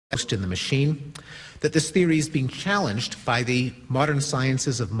in the machine, that this theory is being challenged by the modern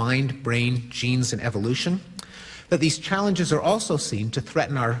sciences of mind, brain, genes, and evolution, that these challenges are also seen to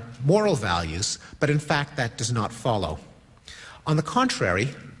threaten our moral values, but in fact that does not follow. On the contrary,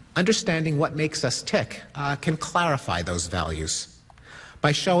 understanding what makes us tick can clarify those values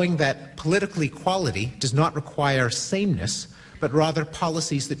by showing that political equality does not require sameness, but rather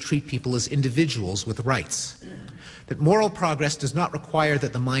policies that treat people as individuals with rights. That moral progress does not require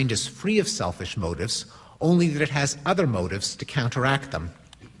that the mind is free of selfish motives, only that it has other motives to counteract them.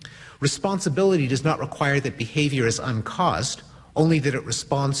 Responsibility does not require that behavior is uncaused, only that it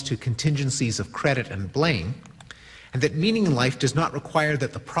responds to contingencies of credit and blame. And that meaning in life does not require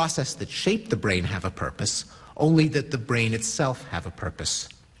that the process that shaped the brain have a purpose, only that the brain itself have a purpose.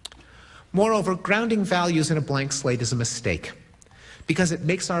 Moreover, grounding values in a blank slate is a mistake, because it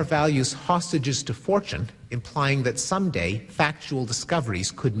makes our values hostages to fortune, implying that someday factual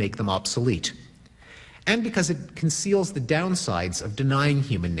discoveries could make them obsolete. And because it conceals the downsides of denying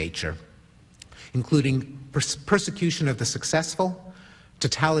human nature, including persecution of the successful,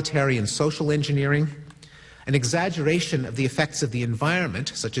 totalitarian social engineering, an exaggeration of the effects of the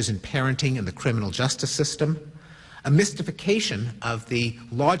environment, such as in parenting and the criminal justice system, a mystification of the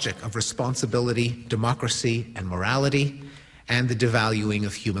logic of responsibility, democracy, and morality, and the devaluing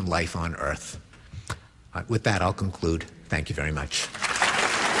of human life on Earth. With that, I'll conclude. Thank you very much.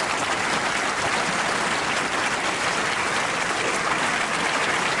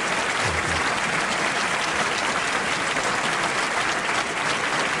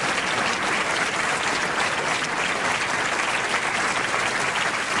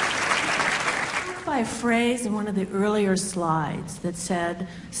 A phrase in one of the earlier slides that said,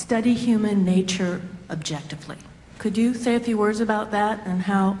 "Study human nature objectively." Could you say a few words about that and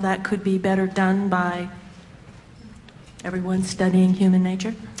how that could be better done by everyone studying human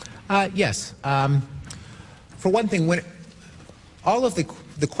nature? Yes. For one thing, all of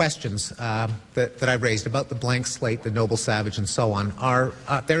the questions that I raised about the blank slate, the noble savage, and so on,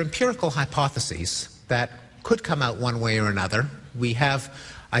 they're empirical hypotheses that could come out one way or another. We have,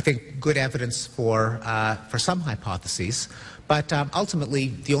 I think, good evidence for some hypotheses, but ultimately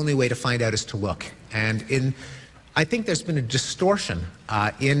the only way to find out is to look. And I think there's been a distortion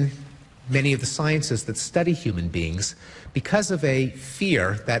in many of the sciences that study human beings because of a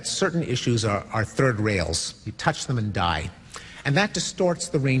fear that certain issues are third rails. You touch them and die. And that distorts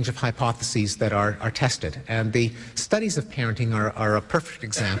the range of hypotheses that are tested. And the studies of parenting are a perfect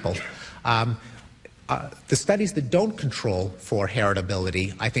example. The studies that don't control for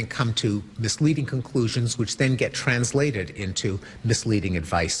heritability, I think, come to misleading conclusions, which then get translated into misleading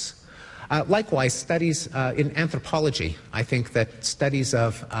advice. Likewise, studies in anthropology, I think that studies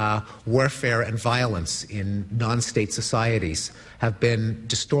of warfare and violence in non-state societies have been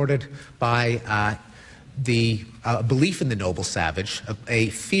distorted by the belief in the noble savage, a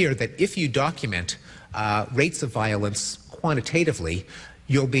fear that if you document rates of violence quantitatively,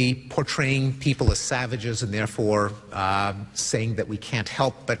 you'll be portraying people as savages and therefore saying that we can't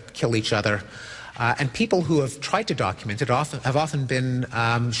help but kill each other. And people who have tried to document it have often been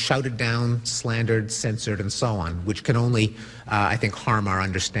shouted down, slandered, censored, and so on, which can only, I think, harm our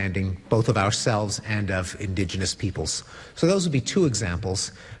understanding both of ourselves and of indigenous peoples. So those would be two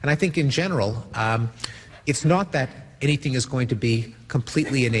examples. And I think in general, it's not that anything is going to be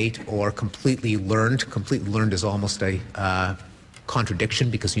completely innate or completely learned. Completely learned is almost a contradiction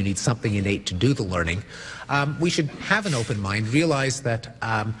because you need something innate to do the learning. We should have an open mind, realize that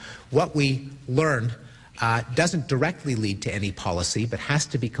what we learn doesn't directly lead to any policy, but has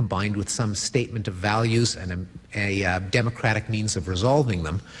to be combined with some statement of values and a democratic means of resolving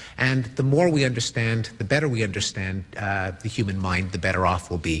them. And the more we understand, the better we understand the human mind, the better off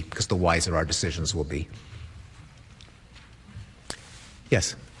we'll be, because the wiser our decisions will be.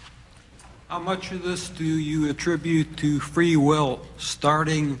 Yes? How much of this do you attribute to free will,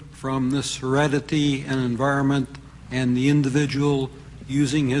 starting from this heredity and environment and the individual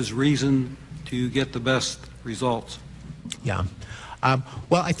using his reason to get the best results? Yeah.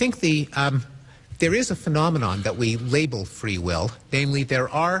 Well, I think there is a phenomenon that we label free will. Namely, there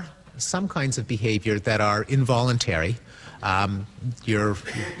are some kinds of behavior that are involuntary. Your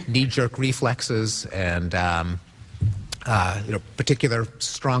knee-jerk reflexes and particular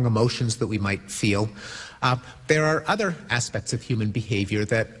strong emotions that we might feel. There are other aspects of human behavior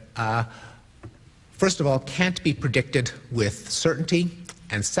that, first of all, can't be predicted with certainty,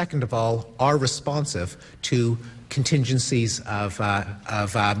 and second of all, are responsive to contingencies of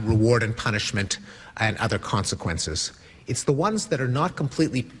reward and punishment and other consequences. It's the ones that are not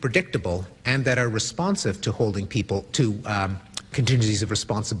completely predictable and that are responsive to holding people to contingencies of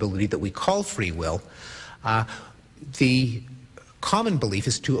responsibility that we call free will, the common belief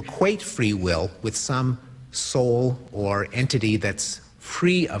is to equate free will with some soul or entity that's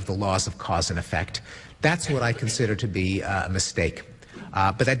free of the laws of cause and effect. That's what I consider to be a mistake.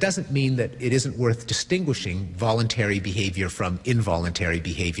 But that doesn't mean that it isn't worth distinguishing voluntary behavior from involuntary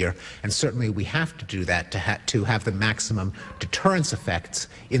behavior, and certainly we have to do that to have the maximum deterrence effects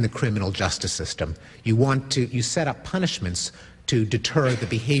in the criminal justice system. You set up punishments to deter the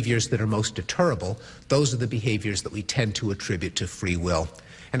behaviors that are most deterrable. Those are the behaviors that we tend to attribute to free will.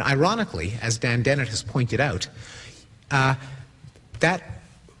 And ironically, as Dan Dennett has pointed out, that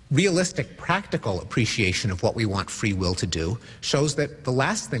realistic, practical appreciation of what we want free will to do shows that the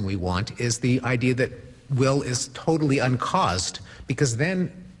last thing we want is the idea that will is totally uncaused, because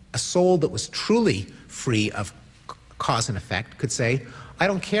then a soul that was truly free of cause and effect could say, I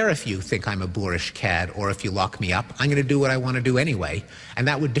don't care if you think I'm a boorish cad or if you lock me up, I'm going to do what I want to do anyway. And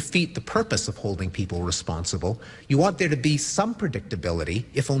that would defeat the purpose of holding people responsible. You want there to be some predictability,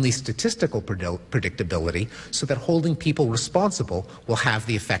 if only statistical predictability, so that holding people responsible will have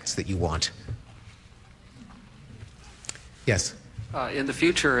the effects that you want. Yes? In the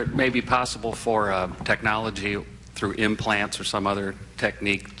future, it may be possible for technology through implants or some other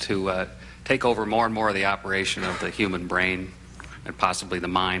technique to take over more and more of the operation of the human brain and possibly the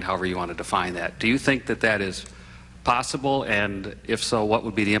mind, however you want to define that. Do you think that that is possible? And if so, what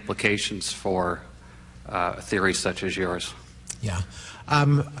would be the implications for theories such as yours? Yeah.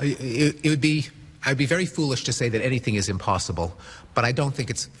 I'd be very foolish to say that anything is impossible, but I don't think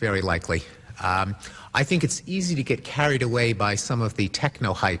it's very likely. I think it's easy to get carried away by some of the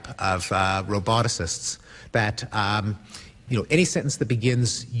techno-hype of roboticists that any sentence that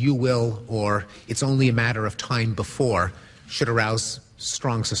begins "you will" or "it's only a matter of time before" should arouse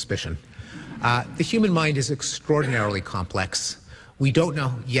strong suspicion. The human mind is extraordinarily complex. We don't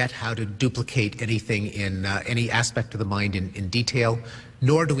know yet how to duplicate anything in any aspect of the mind in detail,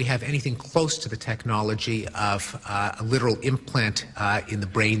 nor do we have anything close to the technology of a literal implant in the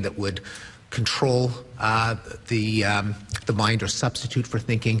brain that would control the mind or substitute for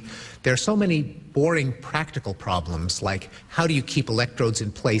thinking. There are so many boring practical problems, like how do you keep electrodes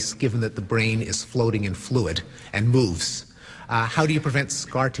in place given that the brain is floating in fluid and moves? How do you prevent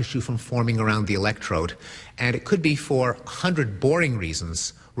scar tissue from forming around the electrode? And it could be for 100 boring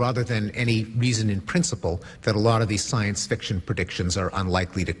reasons rather than any reason in principle that a lot of these science fiction predictions are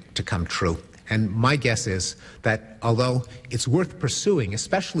unlikely to come true. And my guess is that although it's worth pursuing,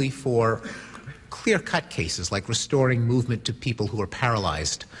 especially for clear-cut cases like restoring movement to people who are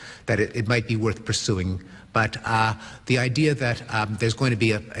paralyzed, that it might be worth pursuing. But the idea that there's going to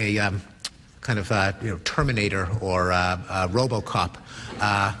be a kind of Terminator or RoboCop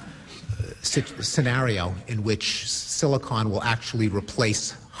scenario in which silicon will actually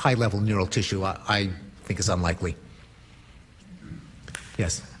replace high-level neural tissue, I think is unlikely.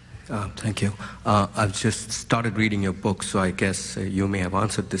 Yes? Thank you. I've just started reading your book, so I guess you may have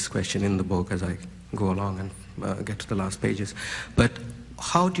answered this question in the book as I go along and get to the last pages. But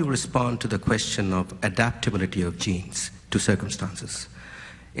how do you respond to the question of adaptability of genes to circumstances?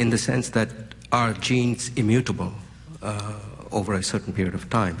 In the sense that are genes immutable over a certain period of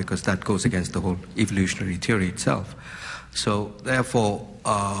time, because that goes against the whole evolutionary theory itself. So therefore,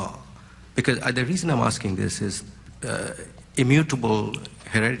 because the reason I'm asking this is immutable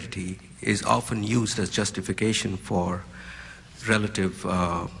heredity is often used as justification for relative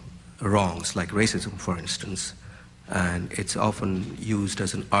wrongs, like racism, for instance, and it's often used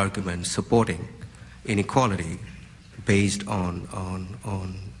as an argument supporting inequality based on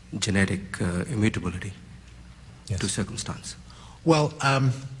genetic immutability to circumstance. Well,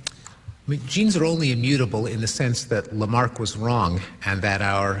 genes are only immutable in the sense that Lamarck was wrong and that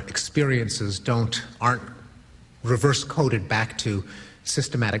our experiences aren't reverse coded back to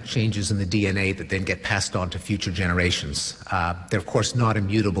systematic changes in the DNA that then get passed on to future generations. They're of course not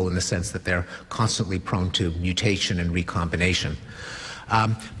immutable in the sense that they're constantly prone to mutation and recombination.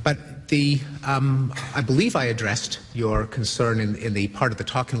 But I believe I addressed your concern in the part of the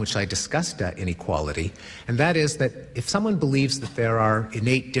talk in which I discussed inequality, and that is that if someone believes that there are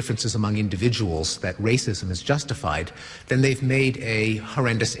innate differences among individuals, that racism is justified, then they've made a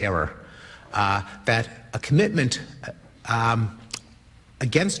horrendous error. That a commitment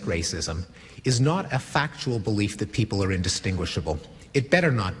against racism is not a factual belief that people are indistinguishable. It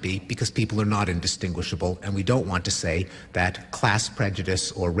better not be, because people are not indistinguishable, and we don't want to say that class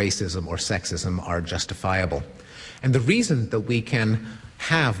prejudice or racism or sexism are justifiable. And the reason that we can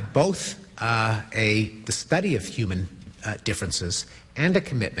have both the study of human differences and a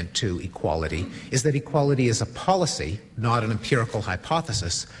commitment to equality is that equality is a policy, not an empirical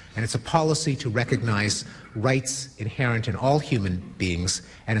hypothesis, and it's a policy to recognize rights inherent in all human beings,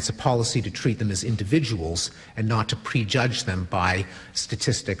 and it's a policy to treat them as individuals and not to prejudge them by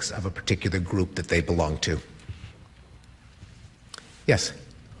statistics of a particular group that they belong to. Yes?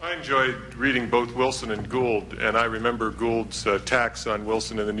 I enjoyed reading both Wilson and Gould, and I remember Gould's attacks on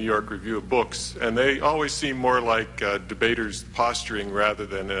Wilson in the New York Review of Books, and they always seem more like debaters posturing rather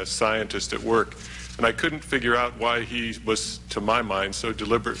than a scientist at work. And I couldn't figure out why he was, to my mind, so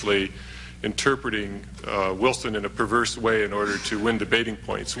deliberately interpreting Wilson in a perverse way in order to win debating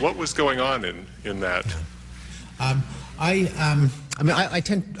points. What was going on in that? I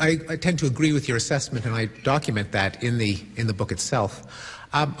tend to agree with your assessment, and I document that in the book itself.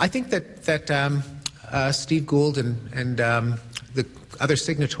 I think that Steve Gould and the other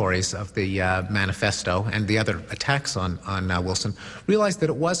signatories of the manifesto and the other attacks on Wilson realized that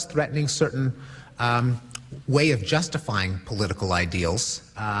it was threatening certain way of justifying political ideals.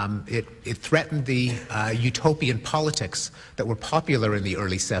 It threatened the utopian politics that were popular in the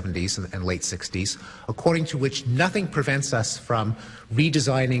early 70s and late 60s, according to which nothing prevents us from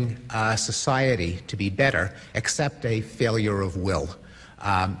redesigning society to be better except a failure of will.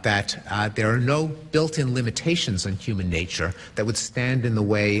 That there are no built-in limitations on human nature that would stand in the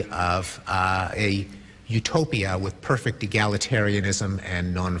way of a utopia with perfect egalitarianism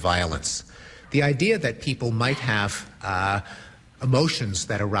and nonviolence. The idea that people might have emotions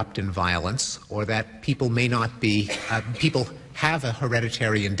that erupt in violence, or that people may not be, people have a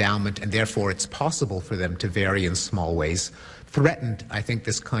hereditary endowment and therefore it's possible for them to vary in small ways, threatened, I think,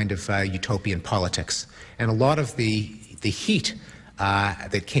 this kind of utopian politics. And a lot of the heat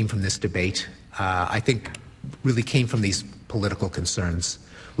that came from this debate, I think, really came from these political concerns,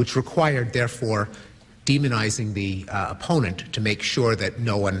 which required, therefore, demonizing the opponent to make sure that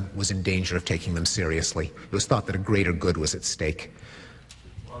no one was in danger of taking them seriously. It was thought that a greater good was at stake.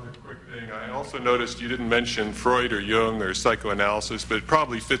 One other quick thing. I also noticed you didn't mention Freud or Jung or psychoanalysis, but it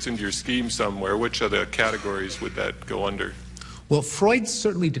probably fits into your scheme somewhere. Which other categories would that go under? Well, Freud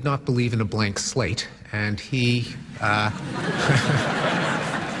certainly did not believe in a blank slate, and his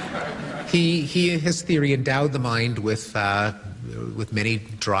theory endowed the mind with many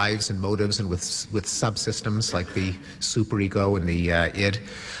drives and motives and with subsystems like the superego and the id.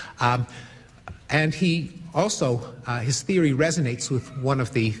 And he also, his theory resonates with one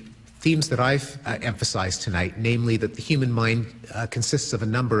of the themes that I've emphasized tonight, namely that the human mind consists of a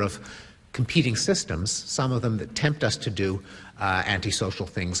number of competing systems, some of them that tempt us to do antisocial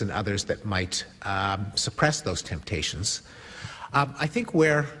things and others that might suppress those temptations. I think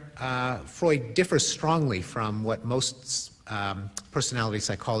where Freud differs strongly from what most personality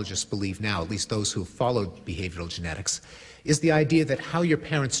psychologists believe now, at least those who have followed behavioral genetics, is the idea that how your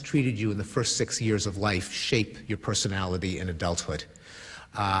parents treated you in the first 6 years of life shape your personality in adulthood.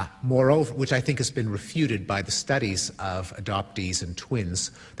 Moreover, which I think has been refuted by the studies of adoptees and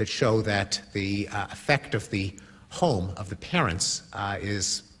twins that show that the effect of the home, of the parents,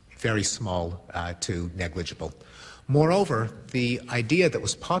 is very small to negligible. Moreover, the idea that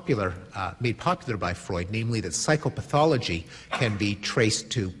was made popular by Freud, namely that psychopathology can be traced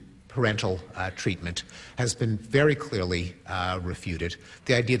to parental treatment, has been very clearly refuted.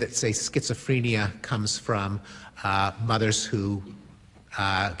 The idea that, say, schizophrenia comes from mothers who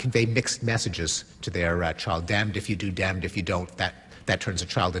convey mixed messages to their child, damned if you do, damned if you don't, that turns a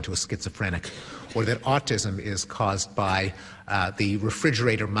child into a schizophrenic. Or that autism is caused by the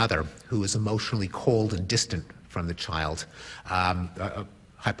refrigerator mother who is emotionally cold and distant from the child, a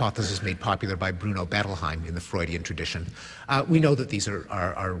hypothesis made popular by Bruno Bettelheim in the Freudian tradition. We know that these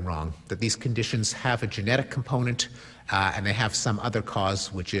are wrong, that these conditions have a genetic component and they have some other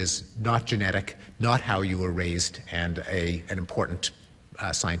cause which is not genetic, not how you were raised, and an important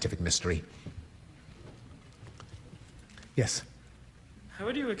scientific mystery. Yes? How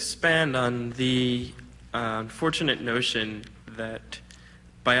would you expand on the unfortunate notion that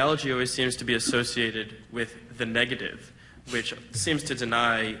biology always seems to be associated with the negative, which seems to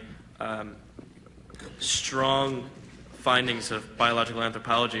deny strong findings of biological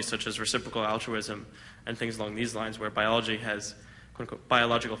anthropology, such as reciprocal altruism and things along these lines, where biology has, quote unquote,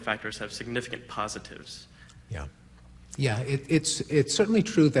 biological factors have significant positives? Yeah, it's certainly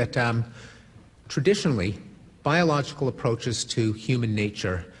true that traditionally biological approaches to human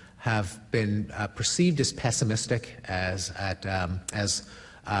nature have been perceived as pessimistic, as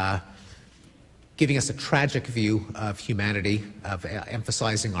giving us a tragic view of humanity, of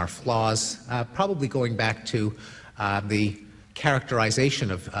emphasizing our flaws, probably going back to the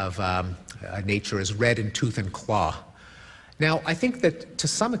characterization of nature as red in tooth and claw. Now, I think that to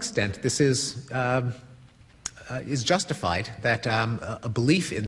some extent this is justified, that a belief in